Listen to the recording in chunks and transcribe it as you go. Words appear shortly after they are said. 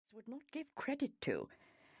would not give credit to,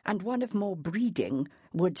 and one of more breeding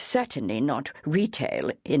would certainly not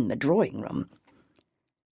retail in the drawing-room.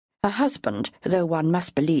 Her husband, though one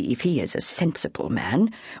must believe he is a sensible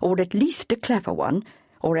man, or at least a clever one,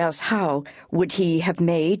 or else how would he have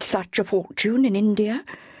made such a fortune in India?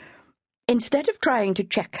 Instead of trying to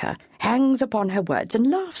check her, hangs upon her words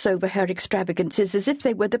and laughs over her extravagances as if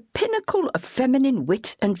they were the pinnacle of feminine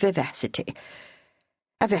wit and vivacity.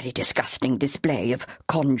 A very disgusting display of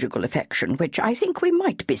conjugal affection, which I think we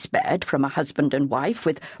might be spared from a husband and wife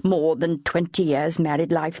with more than 20 years'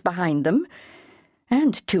 married life behind them,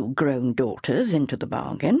 and 2 grown daughters into the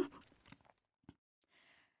bargain.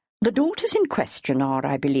 The daughters in question are,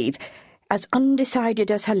 I believe, as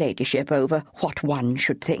undecided as her ladyship over what one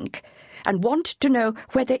should think, and want to know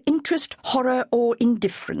whether interest, horror, or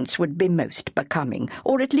indifference would be most becoming,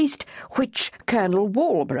 or at least which Colonel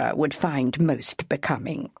Walborough would find most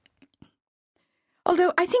becoming.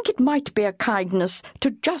 Although I think it might be a kindness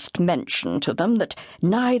to just mention to them that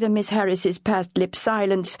neither Miss Harris's pursed-lipped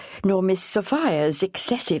silence nor Miss Sophia's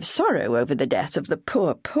excessive sorrow over the death of the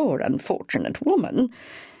poor unfortunate woman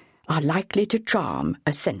are likely to charm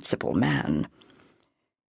a sensible man.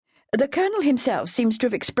 The Colonel himself seems to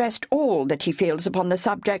have expressed all that he feels upon the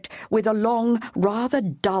subject with a long, rather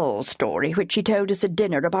dull story which he told us at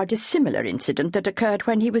dinner about a similar incident that occurred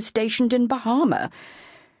when he was stationed in Bahama.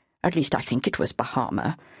 At least I think it was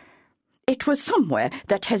Bahama. It was somewhere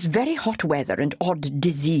that has very hot weather and odd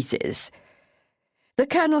diseases. The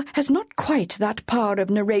Colonel has not quite that power of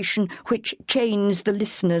narration which chains the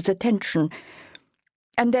listener's attention.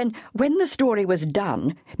 And then, when the story was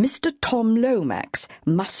done, Mr. Tom Lomax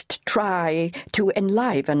must try to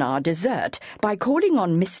enliven our dessert by calling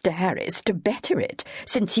on Mr. Harris to better it,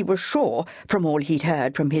 since he was sure, from all he'd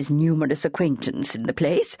heard from his numerous acquaintance in the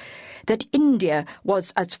place, that India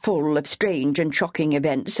was as full of strange and shocking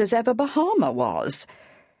events as ever Bahama was.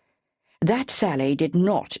 That sally did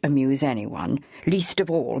not amuse anyone, least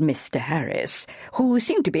of all Mr. Harris, who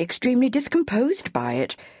seemed to be extremely discomposed by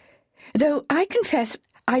it, though I confess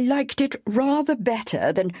I liked it rather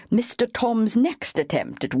better than Mr. Tom's next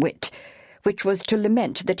attempt at wit, which was to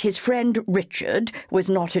lament that his friend Richard was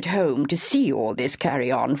not at home to see all this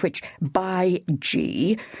carry-on, which, by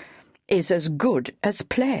G, is as good as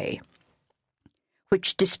play.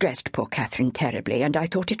 Which distressed poor Catherine terribly, and I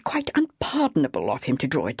thought it quite unpardonable of him to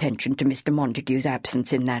draw attention to Mr. Montague's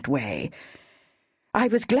absence in that way. I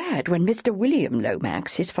was glad when Mr. William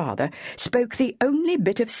Lomax, his father, spoke the only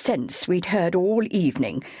bit of sense we'd heard all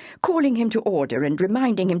evening, calling him to order and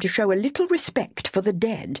reminding him to show a little respect for the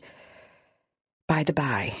dead. By the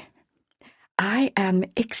by, I am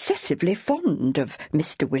excessively fond of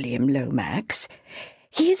Mr. William Lomax.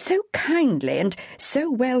 He is so kindly and so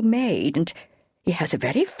well made, and he has a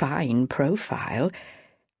very fine profile.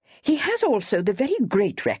 He has also the very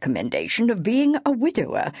great recommendation of being a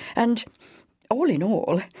widower, and all in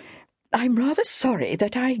all, I'm rather sorry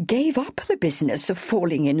that I gave up the business of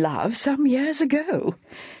falling in love some years ago.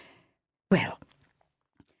 Well,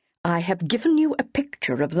 I have given you a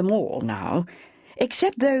picture of them all now,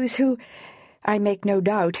 except those who, I make no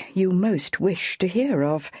doubt, you most wish to hear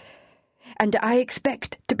of, and I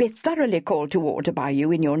expect to be thoroughly called to order by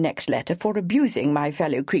you in your next letter for abusing my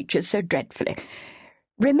fellow creatures so dreadfully.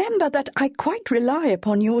 Remember that I quite rely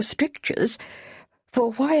upon your strictures,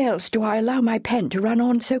 for why else do I allow my pen to run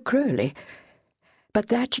on so cruelly? But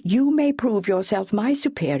that you may prove yourself my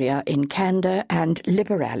superior in candour and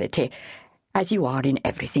liberality, as you are in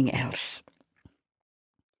everything else.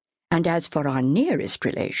 And as for our nearest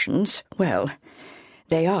relations, well,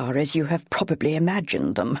 they are as you have probably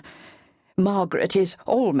imagined them. Margaret is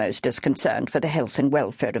almost as concerned for the health and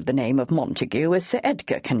welfare of the name of Montague as Sir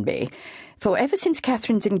Edgar can be, for ever since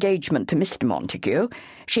Catherine's engagement to Mr. Montague,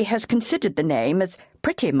 she has considered the name as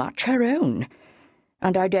pretty much her own,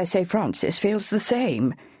 and I dare say Francis feels the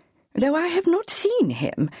same, though I have not seen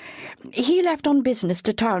him. He left on business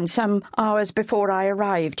to town some hours before I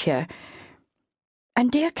arrived here.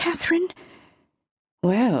 And dear Catherine?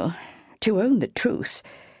 Well, to own the truth,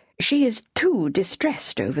 she is too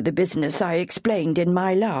distressed over the business I explained in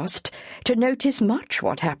my last to notice much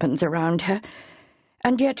what happens around her,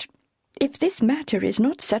 and yet, if this matter is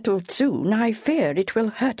not settled soon, I fear it will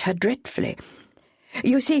hurt her dreadfully.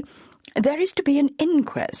 You see, there is to be an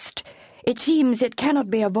inquest. It seems it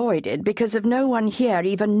cannot be avoided because of no one here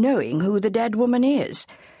even knowing who the dead woman is.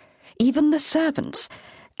 Even the servants,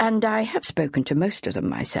 and I have spoken to most of them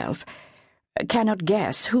myself, cannot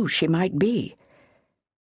guess who she might be,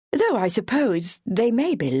 though I suppose they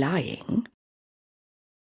may be lying.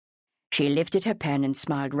 She lifted her pen and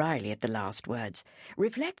smiled wryly at the last words,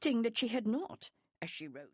 reflecting that she had not, as she wrote.